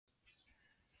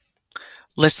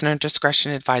Listener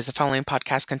discretion advised. The following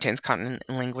podcast contains content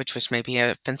and language which may be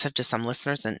offensive to some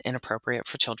listeners and inappropriate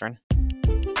for children.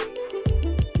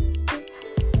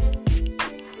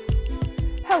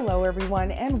 Hello,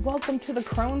 everyone, and welcome to the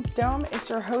Crohn's Dome. It's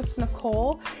your host,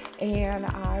 Nicole, and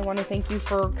I want to thank you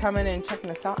for coming and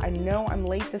checking us out. I know I'm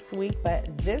late this week,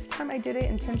 but this time I did it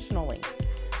intentionally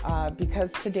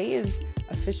because today is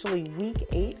officially week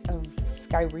 8 of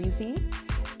Skyrizi,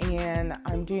 and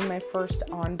I'm doing my first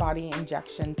on-body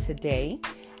injection today.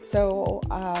 So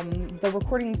the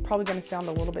recording is probably going to sound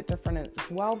a little bit different as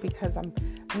well because I'm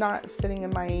not sitting in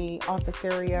my office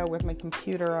area with my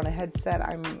computer on a headset.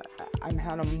 I'm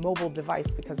on a mobile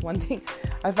device because one thing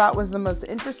I thought was the most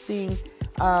interesting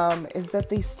is that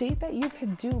they state that you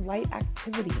could do light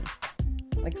activity,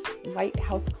 like light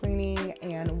house cleaning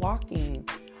and walking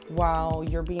while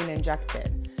you're being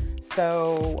injected.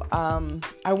 So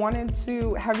I wanted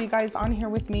to have you guys on here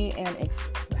with me and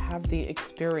have the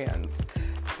experience.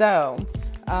 So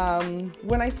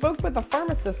when I spoke with the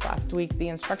pharmacist last week, the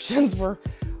instructions were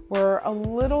a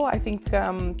little, I think,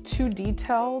 too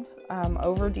detailed,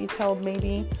 over detailed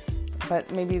maybe,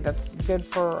 but maybe that's good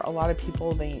for a lot of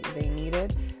people. They need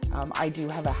it. I do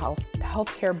have a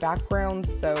healthcare background,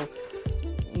 so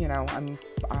you know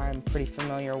I'm pretty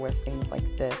familiar with things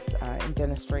like this. In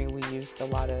dentistry, we used a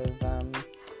lot of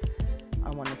I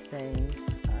want to say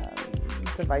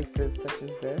devices such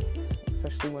as this,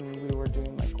 especially when we were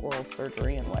doing like oral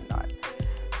surgery and whatnot.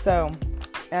 So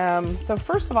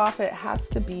first of all, it has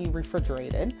to be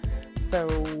refrigerated. So,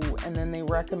 and then they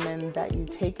recommend that you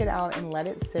take it out and let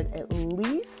it sit at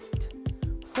least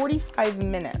 45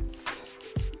 minutes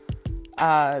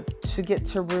to get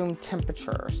to room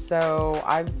temperature. So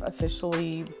I've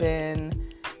officially been,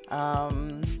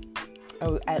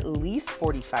 at least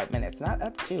 45 minutes, not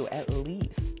up to, at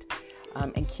least,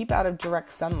 and keep out of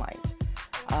direct sunlight.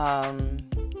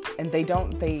 And they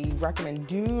recommend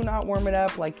do not warm it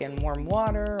up like in warm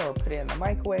water or put it in the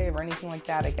microwave or anything like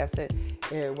that. I guess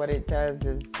what it does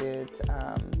is it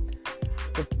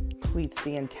depletes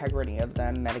the integrity of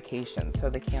the medication, so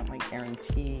they can't like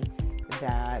guarantee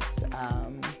that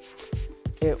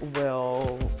it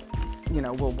will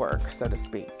work, so to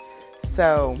speak.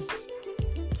 So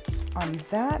on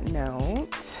that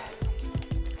note,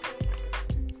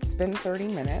 it's been 30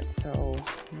 minutes, so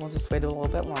we'll just wait a little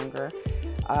bit longer.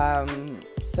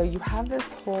 So you have you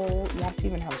have to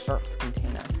even have a sharps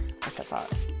container, which I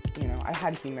thought, I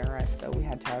had Humira, so we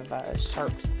had to have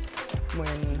sharps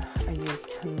when I used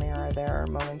Humira there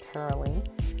momentarily.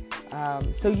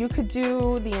 So you could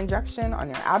do the injection on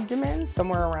your abdomen,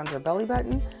 somewhere around your belly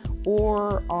button,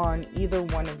 or on either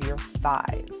one of your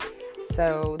thighs.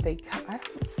 So I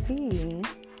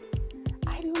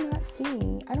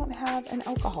don't have an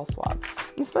alcohol swab.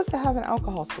 I'm supposed to have an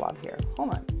alcohol swab here.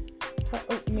 Hold on.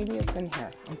 Oh, maybe it's in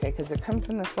here. Okay, because it comes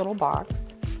in this little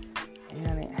box,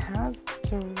 and it has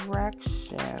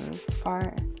directions.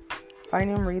 Find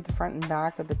and read the front and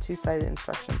back of the two-sided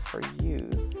instructions for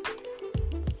use.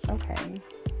 Okay.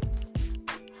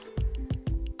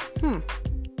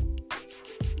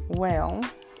 Well,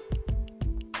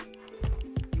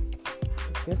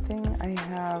 good thing I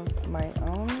have my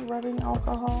own rubbing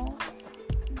alcohol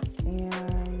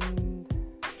and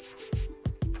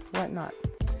whatnot.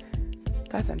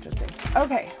 That's interesting.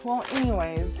 Okay, well,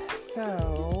 anyways,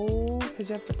 so, because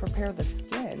you have to prepare the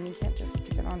skin. You can't just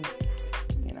stick it on,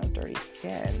 dirty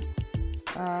skin.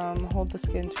 Hold the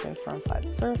skin to a firm, flat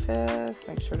surface.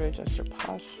 Make sure to adjust your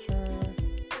posture.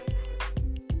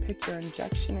 Pick your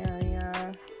injection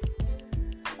area.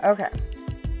 Okay.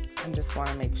 I just want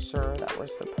to make sure that we're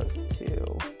supposed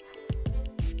to.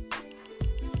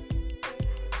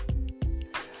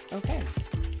 Okay.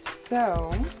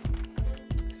 So,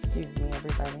 excuse me,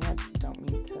 everybody. I don't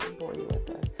mean to bore you with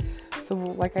this. So,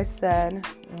 like I said,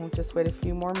 we'll just wait a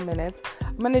few more minutes.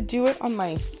 I'm going to do it on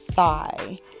my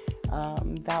thigh.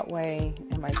 That way,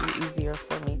 it might be easier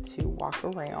for me to walk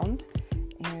around.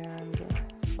 And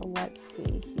so, let's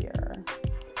see here.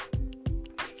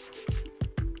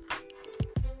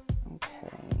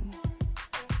 Okay.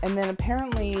 And then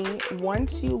apparently,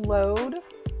 once you load,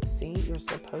 see, you're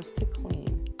supposed to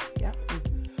clean. Yep.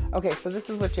 Okay, so this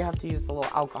is what you have to use the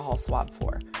little alcohol swab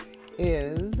for,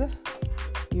 is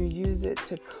you use it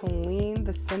to clean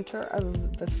the center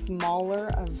of the smaller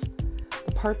of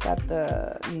the part that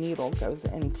the needle goes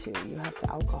into. You have to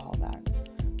alcohol that.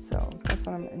 So that's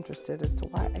what I'm interested as to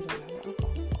why I don't have an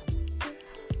alcohol swab.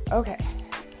 Okay,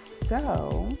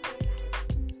 so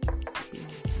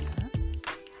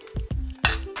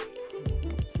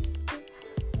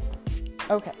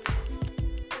okay.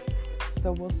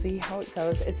 So we'll see how it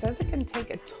goes. It says it can take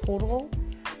a total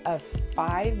of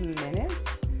 5 minutes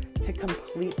to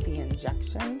complete the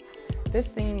injection. This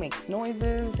thing makes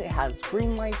noises. It has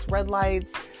green lights, red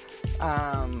lights,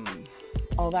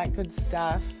 all that good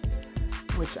stuff,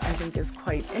 which I think is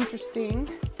quite interesting.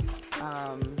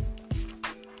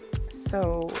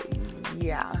 So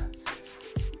yeah.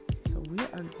 So we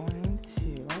are going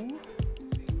to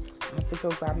have to go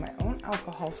grab my own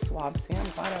alcohol swab. See, I'm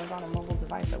glad I was on a mobile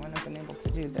device. I wouldn't have been able to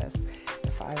do this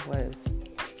if I was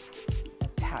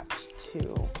attached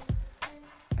to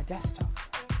a desktop.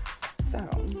 So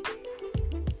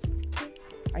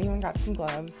I even got some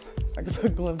gloves, so I could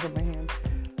put gloves on my hands.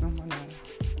 I don't want to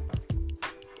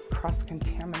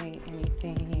cross-contaminate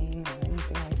anything or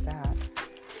anything like that.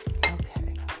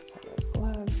 Okay, so there's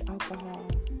gloves, alcohol,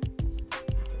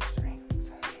 strains.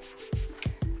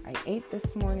 I ate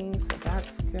this morning, so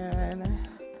that's good.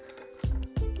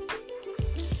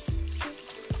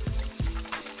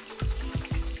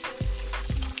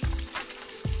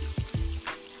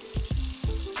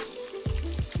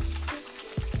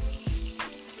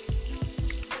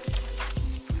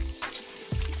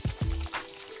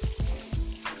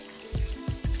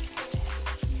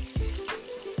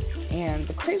 And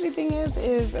the crazy thing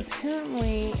is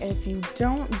apparently if you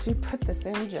don't put this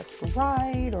in just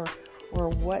right or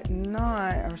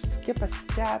whatnot, or skip a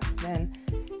step, then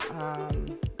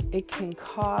it can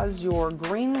cause your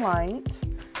green light,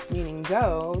 meaning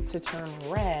go, to turn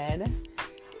red.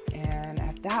 And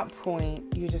at that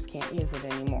point, you just can't use it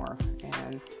anymore.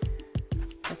 And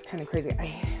that's kind of crazy.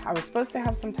 I was supposed to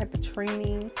have some type of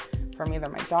training from either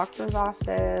my doctor's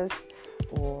office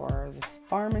or this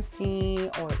pharmacy,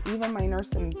 or even my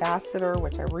nurse ambassador,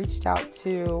 which I reached out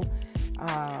to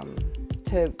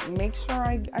make sure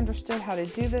I understood how to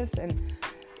do this. And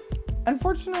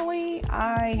unfortunately,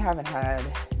 I haven't had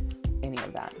any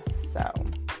of that. So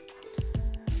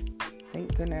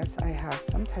thank goodness I have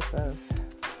some type of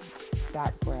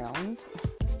background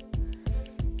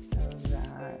so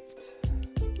that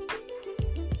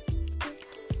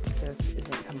this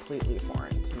isn't completely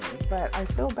foreign to me. But I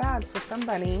feel bad for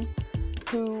somebody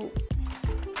who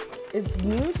is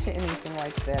new to anything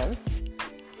like this.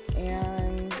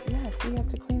 And yeah, so you have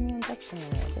to clean the injection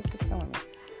area. This is killing me.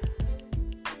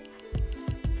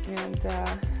 And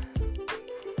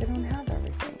they don't have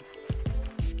everything.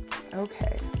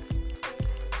 Okay.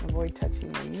 Avoid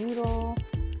touching the needle.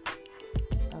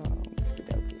 Okie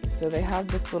dokie. So they have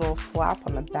this little flap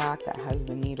on the back that has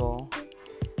the needle.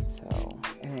 So,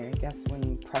 and I guess when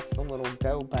you press the little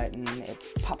go button, it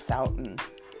pops out, and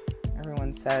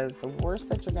everyone says the worst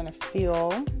that you're going to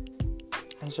feel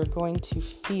is you're going to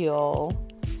feel,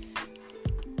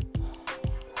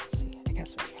 let's see, I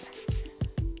guess right here,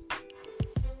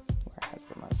 where it has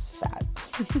the most fat.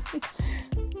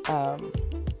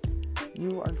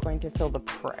 You are going to feel the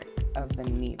prick of the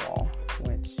needle,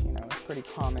 which, you know, is pretty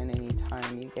common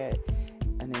anytime you get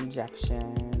an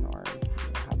injection or you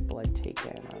have blood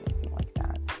taken or anything like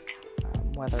that.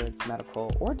 Whether it's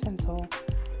medical or dental,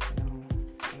 you know,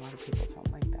 a lot of people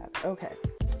don't like that. Okay.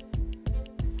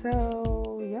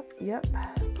 So, yep,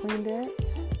 cleaned it,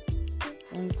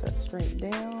 insert straight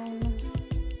down,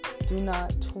 do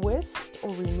not twist or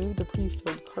remove the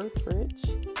pre-filled cartridge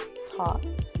top,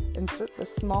 insert the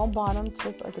small bottom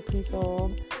tip of the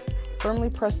pre-filled,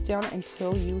 firmly press down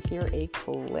until you hear a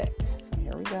click. So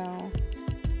here we go.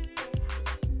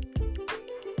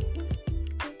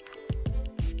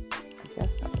 I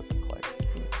guess that was a click.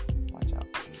 Watch out,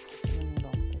 I'm touching the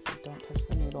needle. They said don't touch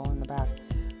the needle in the back.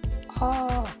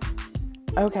 Oh,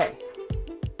 okay.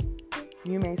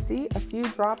 You may see a few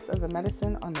drops of the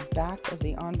medicine on the back of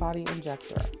the on-body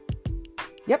injector.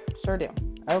 Yep, sure do.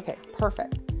 Okay,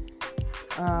 perfect.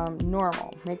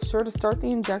 Normal. Make sure to start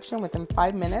the injection within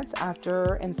 5 minutes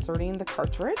after inserting the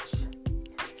cartridge.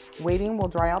 Waiting will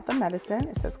dry out the medicine.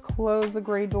 It says close the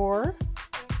gray door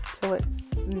till it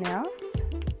snaps.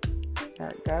 There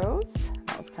it goes.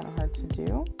 That was kind of hard to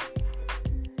do.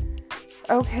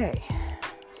 Okay.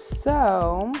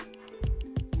 So,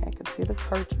 I could see the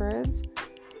cartridge.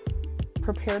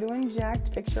 Prepare to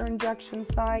inject. Picture injection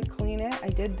site. Clean it. I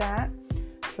did that.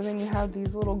 So then you have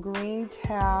these little green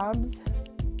tabs.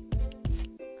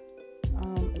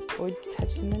 Avoid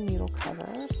touching the needle cover.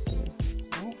 So,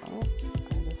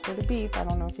 I just heard a beep. I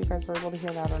don't know if you guys were able to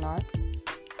hear that or not.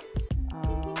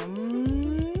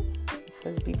 It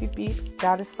says beep, beep, beep.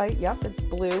 Status light. Yep, it's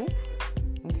blue.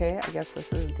 Okay, I guess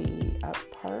this is the up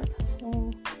part.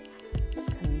 Oh, this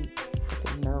is kind of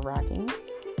freaking nerve-wracking.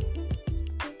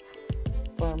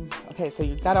 Okay, so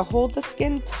you've got to hold the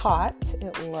skin taut,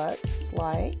 it looks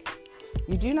like.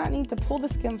 You do not need to pull the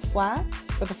skin flat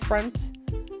for the front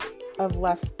of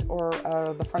left or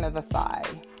the front of the thigh.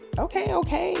 Okay.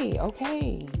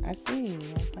 I see.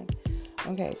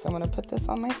 Okay, so I'm going to put this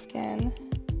on my skin.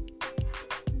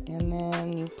 And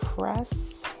then you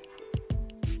press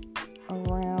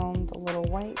around the little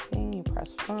white thing. You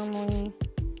press firmly.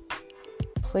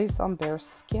 Place on bare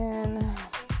skin.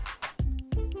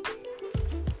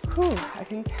 Whew, I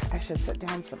think I should sit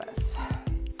down for this.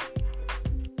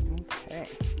 Okay.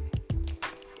 This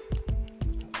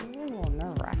is a little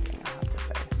nerve-wracking, I have to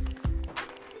say.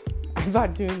 I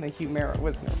thought doing the Humira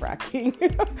was nerve-wracking.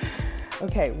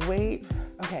 Okay, wait.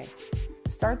 Okay.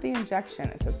 Start the injection.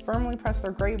 It says firmly press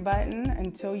the gray button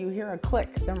until you hear a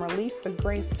click. Then release the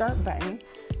gray start button.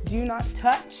 Do not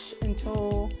touch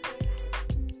the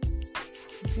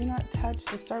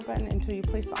start button until you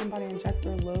place the on-body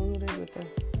injector loaded with the...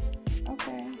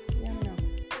 Okay, yeah, I know.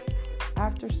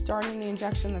 After starting the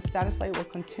injection, the status light will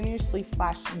continuously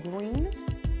flash green.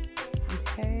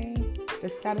 Okay, the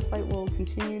status light will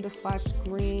continue to flash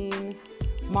green.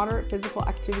 Moderate physical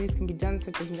activities can be done,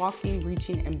 such as walking,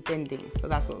 reaching, and bending. So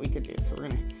that's what we could do. So we're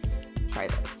going to try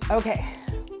this. Okay,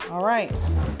 all right.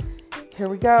 Here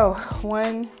we go.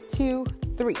 1, 2,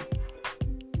 3.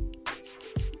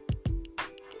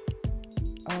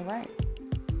 All right.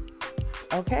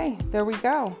 Okay, there we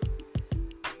go.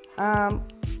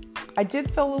 I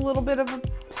did feel a little bit of a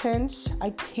pinch. I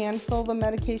can feel the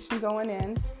medication going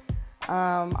in.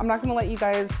 I'm not going to let you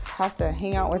guys have to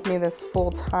hang out with me this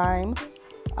full time.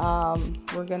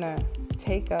 We're going to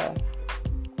take a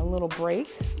little break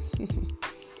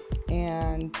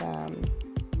and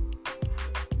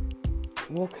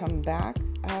we'll come back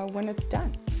when it's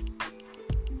done.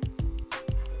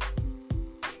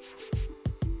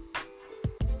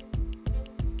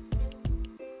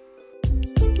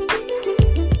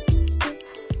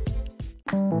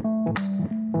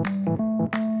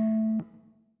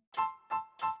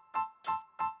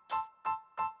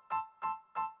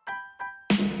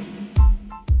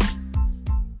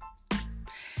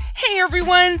 Hey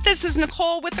everyone, this is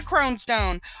Nicole with the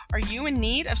Cronestone. Are you in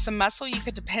need of some muscle you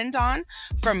could depend on?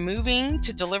 From moving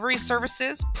to delivery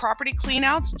services, property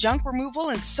cleanouts, junk removal,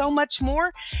 and so much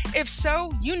more? If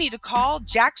so, you need to call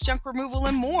Jack's Junk Removal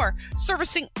and More,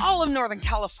 servicing all of Northern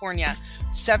California.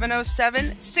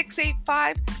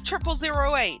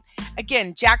 707-685-0008.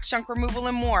 Again, Jack's Junk Removal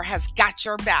and More has got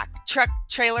your back. Truck,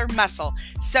 trailer, muscle.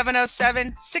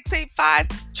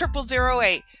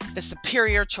 707-685-0008. The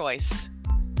superior choice.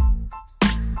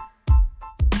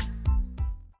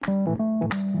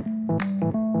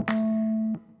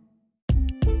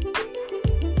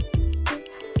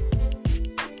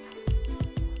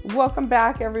 Welcome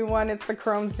back, everyone. It's the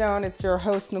Cronestone. It's your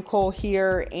host, Nicole,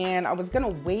 here. And I was going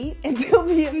to wait until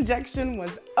the injection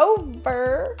was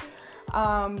over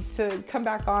to come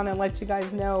back on and let you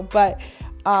guys know. But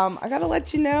I got to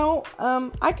let you know,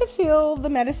 I could feel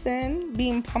the medicine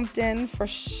being pumped in for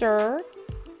sure.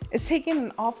 It's taken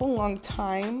an awful long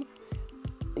time.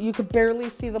 You could barely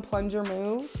see the plunger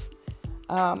move.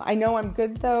 I know I'm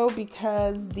good, though,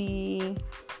 because the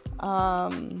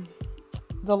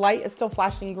light is still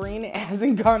flashing green. It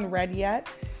hasn't gone red yet.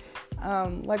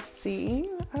 Let's see.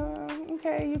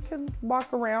 Okay, you can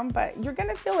walk around, but you're going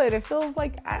to feel it. It feels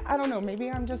like, I don't know, maybe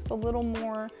I'm just a little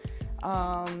more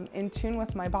in tune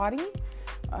with my body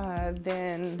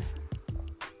than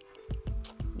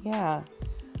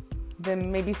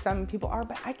maybe some people are,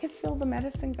 but I could feel the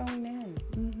medicine going in.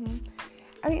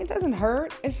 I mean, it doesn't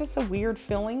hurt. It's just a weird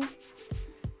feeling.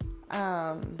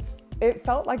 It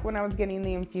felt like when I was getting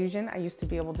the infusion, I used to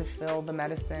be able to feel the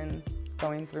medicine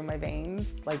going through my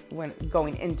veins, like when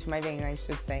going into my vein, I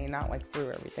should say, not like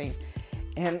through everything.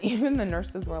 And even the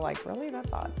nurses were like, really?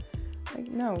 That's odd. Like,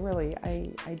 no, really,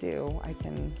 I do. I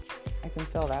can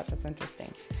feel that. That's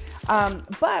interesting.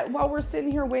 But while we're sitting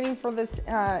here waiting for this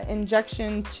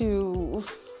injection to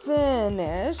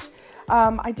finish,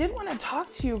 I did want to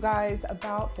talk to you guys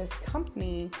about this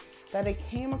company that I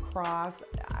came across.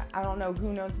 I don't know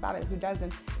who knows about it, who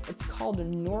doesn't. It's called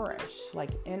Nourish,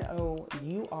 like Nouris,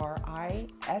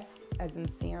 as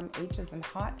in Sam, H as in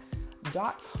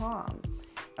hot.com.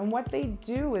 And what they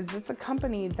do is it's a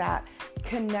company that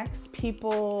connects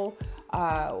people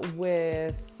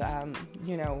with,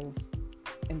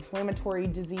 inflammatory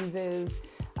diseases,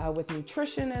 with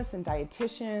nutritionists and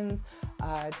dietitians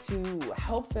to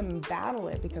help them battle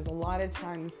it, because a lot of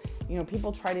times,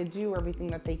 people try to do everything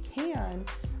that they can,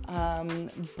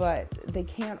 but they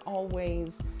can't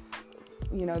always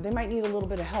they might need a little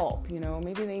bit of help.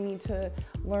 Maybe they need to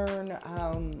learn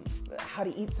how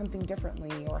to eat something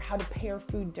differently, or how to pair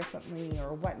food differently,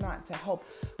 or whatnot, to help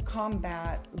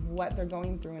combat what they're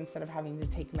going through instead of having to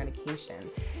take medication.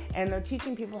 And they're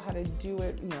teaching people how to do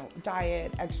it,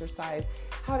 diet, exercise,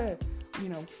 how to,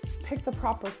 pick the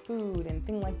proper food and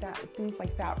things like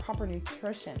that, proper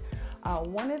nutrition.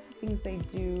 One of the things they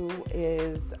do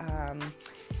is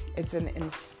it's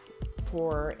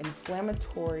for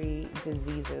inflammatory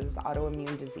diseases,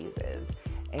 autoimmune diseases,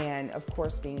 and of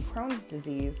course being Crohn's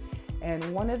disease. And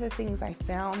one of the things I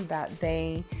found that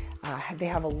they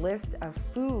have a list of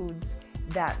foods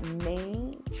that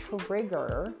may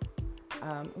trigger,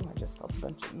 I just felt a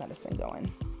bunch of medicine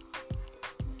going,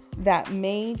 that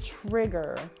may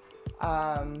trigger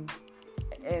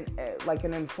like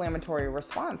an inflammatory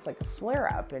response, like a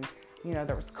flare-up. And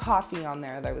there was coffee on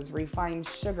there, there was refined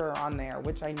sugar on there,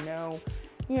 which I know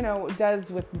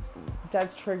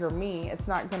does trigger me. It's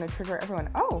not going to trigger everyone.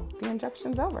 Oh, the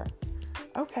injection's over.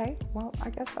 Okay, well, I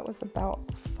guess that was about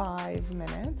 5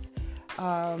 minutes.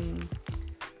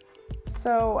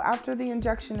 So after the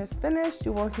injection is finished,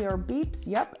 you will hear beeps.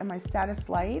 Yep, and my status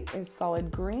light is solid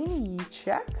green. You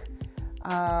check.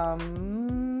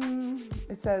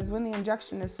 It says when the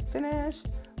injection is finished,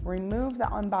 remove the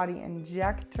on-body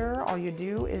injector. All you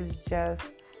do is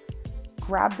just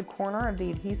grab the corner of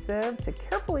the adhesive to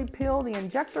carefully peel the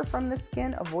injector from the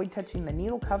skin. Avoid touching the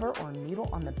needle cover or needle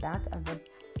on the back of the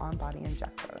on-body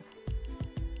injector.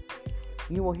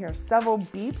 You will hear several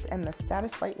beeps and the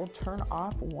status light will turn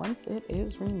off once it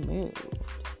is removed.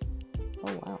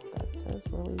 Oh wow, that does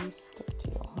really stick to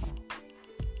you, huh?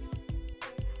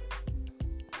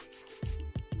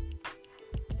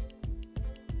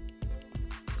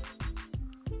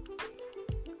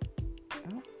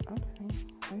 Oh, okay,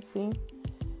 I see.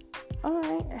 All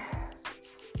right,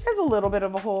 there's a little bit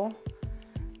of a hole,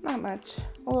 not much.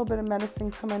 A little bit of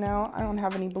medicine coming out. I don't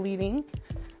have any bleeding.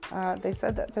 They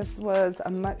said that this was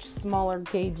a much smaller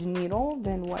gauge needle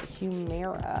than what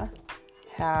Humira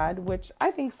had, which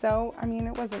I think so. I mean,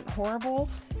 it wasn't horrible,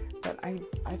 but I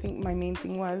think my main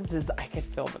thing is I could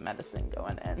feel the medicine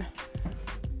going in.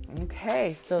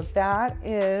 Okay, so that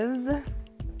is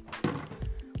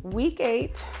week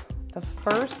 8, the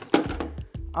first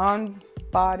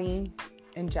on-body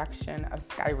injection of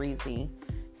Skyrizi.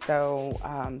 So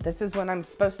this is when I'm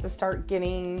supposed to start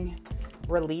getting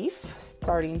relief,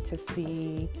 starting to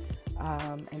see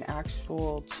an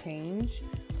actual change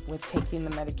with taking the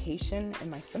medication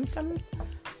and my symptoms.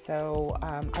 So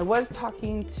I was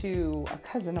talking to a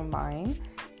cousin of mine,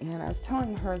 and I was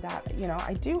telling her that,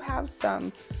 I do have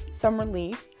some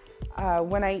relief.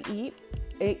 When I eat,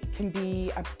 it can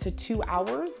be up to 2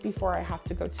 hours before I have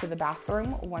to go to the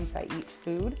bathroom once I eat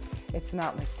food. It's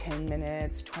not like 10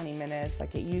 minutes, 20 minutes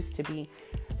like it used to be,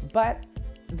 but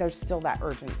there's still that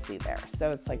urgency there.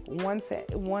 So it's like once it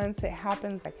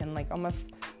happens, I can almost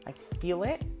feel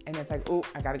it, and it's like, oh,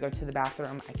 I gotta go to the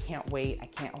bathroom. I can't wait. I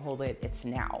can't hold it. It's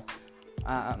now,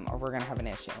 or we're gonna have an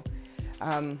issue.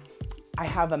 I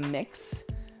have a mix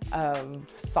of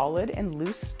solid and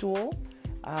loose stool.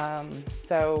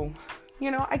 So,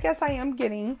 I guess I am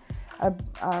getting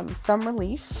some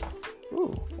relief.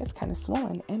 Ooh, it's kind of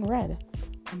swollen and red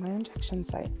on my injection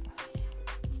site.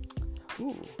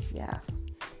 Ooh, yeah.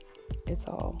 It's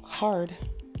all hard.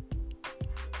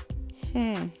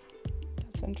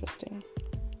 That's interesting.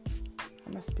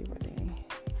 That must be where the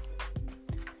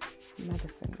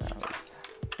medicine goes.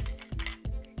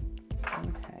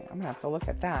 Okay, I'm gonna have to look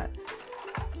at that,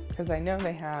 because I know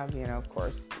they have, of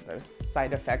course, there's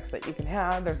side effects that you can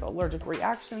have. There's allergic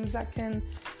reactions that can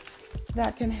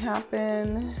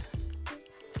happen.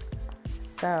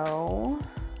 So,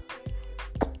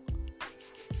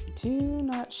 do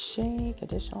not shake.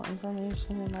 Additional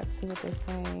information. Let's see what they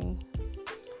say.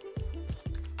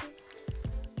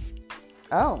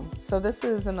 Oh, so this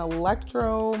is an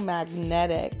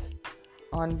electromagnetic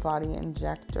on-body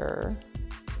injector.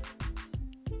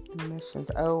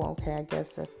 Emissions. Oh, okay. I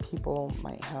guess if people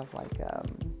might have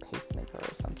pacemaker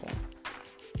or something.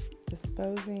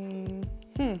 Disposing.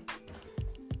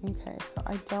 Okay, so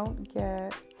I don't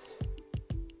get.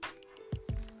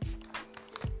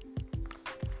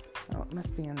 Oh, it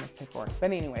must be in this paperwork.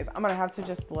 But anyways, I'm gonna have to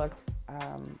just look.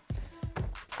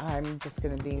 I'm just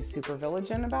gonna be super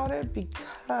vigilant about it,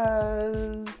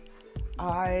 because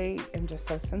I am just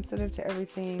so sensitive to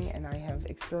everything, and I have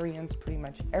experienced pretty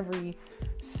much every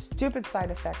stupid side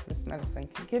effect this medicine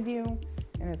can give you,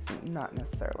 and it's not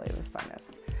necessarily the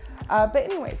funnest. But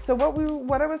anyway, so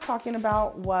what I was talking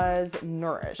about was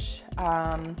Nourish.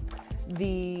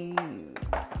 The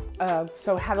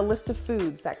So had a list of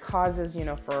foods that causes,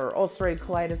 for ulcerative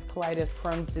colitis,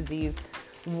 Crohn's disease,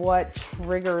 what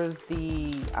triggers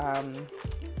the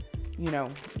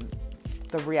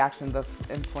reaction, the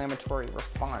inflammatory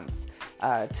response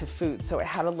to food. So it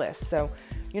had a list. So,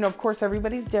 of course,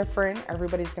 everybody's different.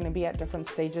 Everybody's going to be at different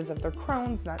stages of their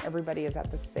Crohn's. Not everybody is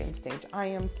at the same stage I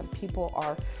am. Some people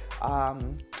are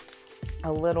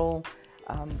a little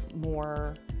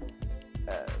more,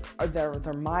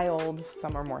 they're mild.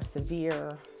 Some are more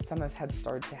severe. Some have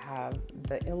started to have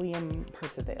the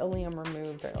parts of the ileum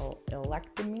removed, the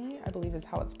ilectomy, I believe is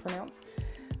how it's pronounced.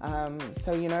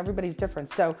 So, everybody's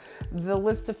different. So the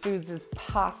list of foods is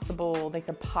possible. They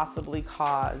could possibly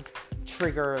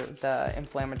trigger the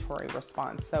inflammatory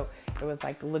response. So it was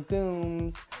like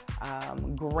legumes,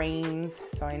 grains.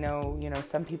 So I know,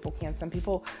 some people can, some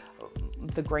people,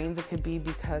 the grains, it could be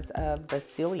because of the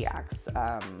celiacs,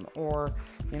 or,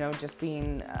 just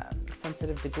being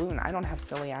sensitive to gluten. I don't have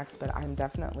celiacs, but I'm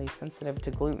definitely sensitive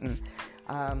to gluten.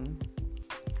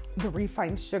 The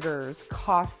refined sugars,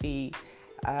 coffee,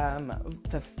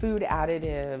 the food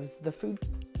additives, the food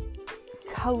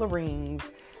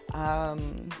colorings,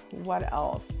 what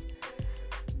else?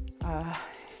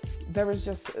 There was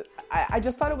just, I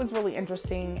just thought it was really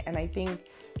interesting. And I think,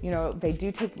 they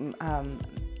do take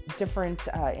different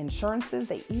insurances.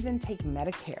 They even take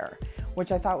Medicare,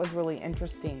 which I thought was really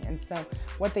interesting. And so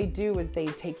what they do is they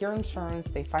take your insurance,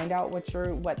 they find out what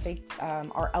they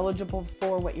are eligible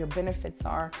for, what your benefits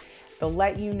are. They'll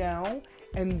let you know,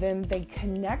 and then they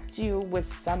connect you with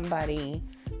somebody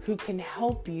who can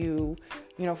help you,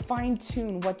 fine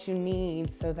tune what you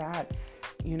need so that,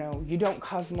 you don't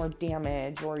cause more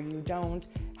damage, or you don't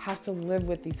have to live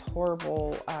with these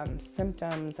horrible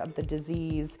symptoms of the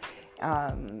disease.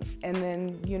 And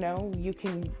then, you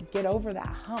can get over that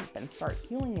hump and start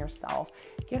healing yourself,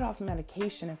 get off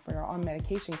medication if you're on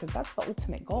medication, because that's the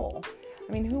ultimate goal.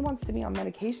 I mean, who wants to be on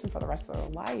medication for the rest of their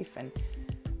life? And,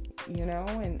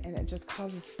 and it just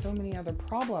causes so many other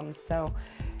problems. So,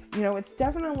 it's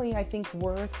definitely, I think,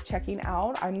 worth checking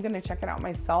out. I'm going to check it out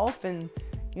myself and,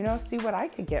 see what I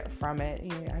could get from it.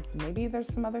 Maybe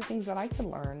there's some other things that I could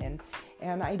learn.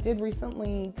 And I did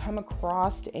recently come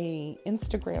across a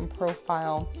Instagram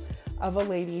profile of a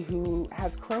lady who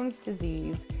has Crohn's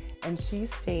disease, and she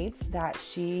states that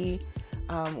she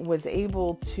was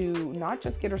able to not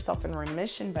just get herself in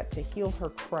remission, but to heal her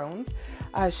Crohn's.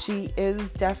 She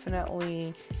is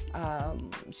definitely,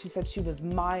 she said she was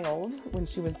mild when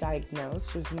she was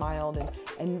diagnosed. She was mild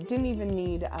and didn't even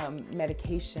need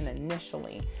medication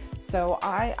initially. So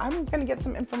I'm going to get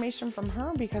some information from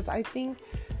her, because I think,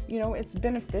 it's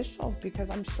beneficial, because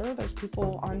I'm sure there's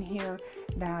people on here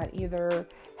that either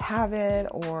have it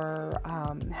or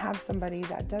have somebody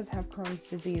that does have Crohn's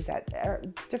disease at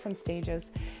different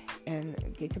stages, and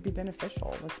it could be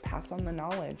beneficial. Let's pass on the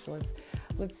knowledge.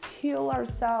 Let's heal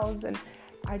ourselves. And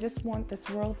I just want this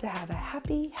world to have a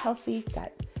happy, healthy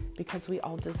gut, because we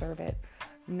all deserve it.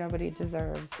 Nobody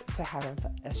deserves to have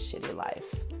a shitty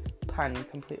life. Pun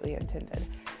completely intended.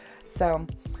 So,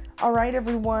 all right,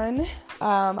 everyone.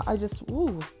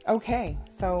 Okay.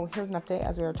 So here's an update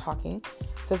as we were talking.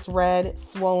 So it's red,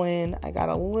 swollen. I got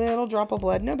a little drop of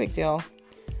blood. No big deal.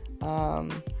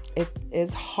 It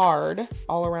is hard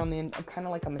all around kind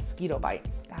of like a mosquito bite.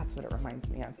 That's what it reminds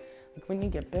me of. Like when you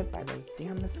get bit by those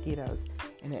damn mosquitoes,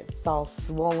 and it's all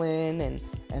swollen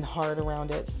and hard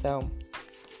around it. So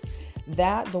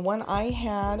the one I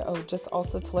had, just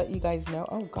also to let you guys know,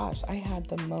 I had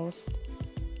the most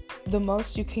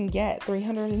you can get,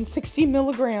 360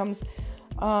 milligrams.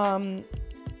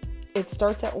 It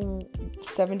starts at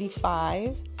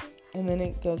 75, and then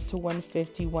it goes to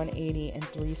 150, 180, and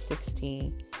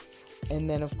 360. And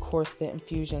then, of course, the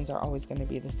infusions are always going to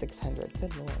be the 600.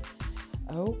 Good Lord.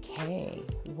 Okay,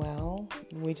 well,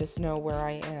 we just know where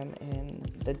I am in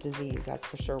the disease. That's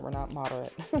for sure. We're not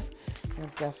moderate. We're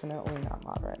definitely not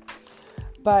moderate.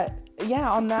 But yeah,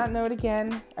 on that note,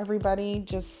 again, everybody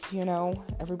just,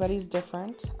 everybody's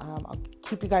different. I'll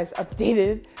keep you guys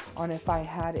updated on if I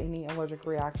had any allergic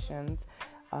reactions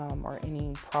or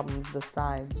any problems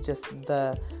besides just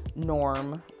the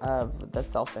norm of the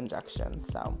self-injection.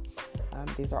 So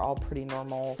these are all pretty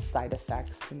normal side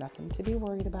effects, nothing to be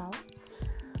worried about.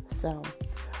 So,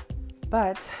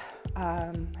 but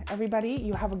everybody,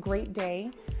 you have a great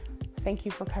day. Thank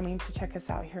you for coming to check us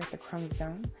out here at the Crohn's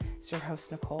Zone. It's your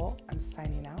host, Nicole. I'm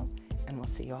signing out, and we'll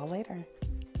see you all later.